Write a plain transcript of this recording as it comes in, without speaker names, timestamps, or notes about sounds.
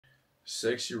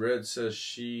Sexy Red says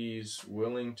she's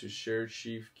willing to share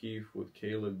Chief Keef with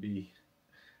KaylaB.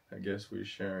 I guess we're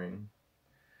sharing.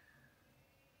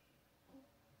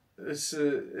 It's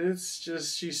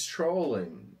just she's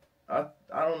trolling. I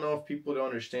don't know if people don't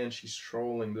understand she's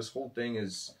trolling. This whole thing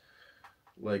is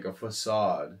like a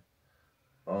facade.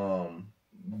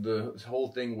 The whole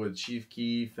thing with Chief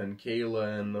Keef and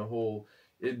Kayla and the whole,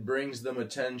 it brings them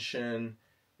attention.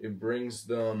 It brings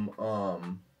them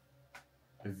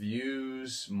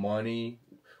views, money.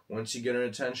 Once you get an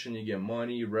attention, you get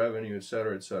money, revenue,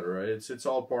 etc., etc. It's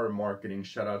all part of marketing.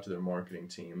 Shout out to their marketing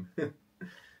team.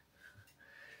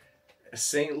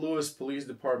 St. Louis Police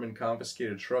Department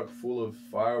confiscated a truck full of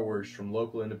fireworks from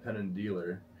local independent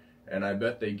dealer, and I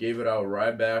bet they gave it out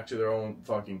right back to their own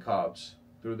fucking cops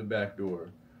through the back door.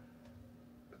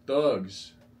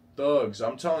 Thugs.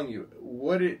 I'm telling you,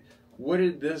 what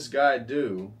did this guy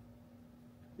do?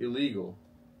 Illegal.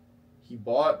 He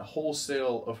bought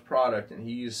wholesale of product and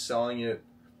he is selling it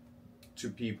to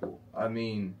people. I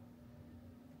mean,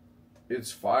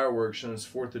 it's fireworks and it's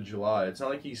 4th of July. It's not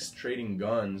like he's trading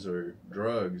guns or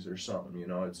drugs or something, you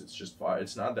know. It's just fire.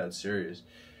 It's not that serious.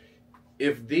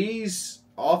 If these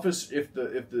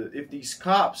if these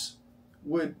cops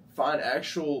would find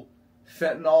actual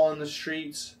fentanyl in the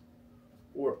streets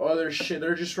or other shit,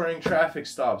 they're just running traffic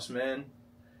stops, man.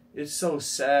 It's so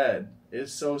sad.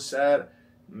 It's so sad.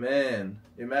 Man,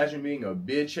 imagine being a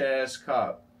bitch-ass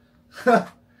cop.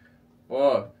 Fuck.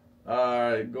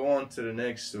 Alright, go on to the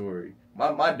next story.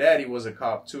 My daddy was a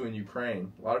cop, too, in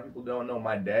Ukraine. A lot of people don't know.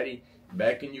 My daddy,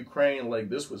 back in Ukraine, like,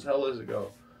 this was hella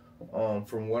ago.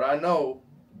 From what I know,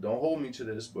 don't hold me to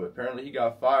this, but apparently he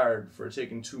got fired for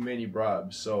taking too many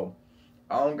bribes. So,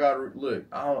 I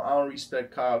don't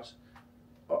respect cops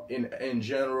in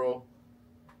general.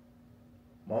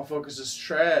 Motherfuckers is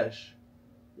trash.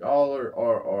 Y'all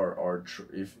are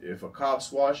if a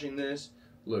cop's watching this,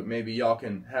 look, maybe y'all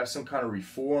can have some kind of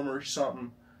reform or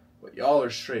something, but y'all are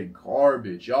straight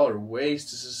garbage. Y'all are waste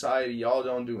to society. Y'all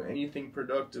don't do anything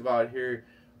productive out here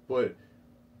but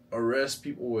arrest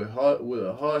people with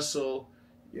a hustle.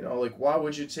 You know, like, why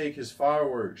would you take his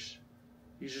fireworks?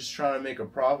 He's just trying to make a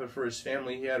profit for his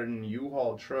family. He had a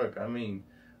U-Haul truck. I mean,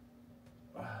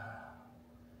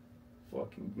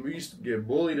 fucking, we used to get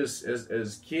bullied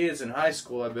as kids in high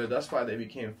school. I bet that's why they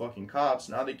became fucking cops.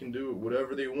 Now they can do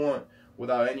whatever they want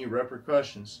without any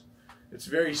repercussions. It's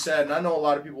very sad, and I know a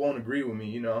lot of people won't agree with me,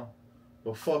 you know,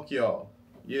 but fuck y'all.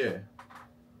 Yeah.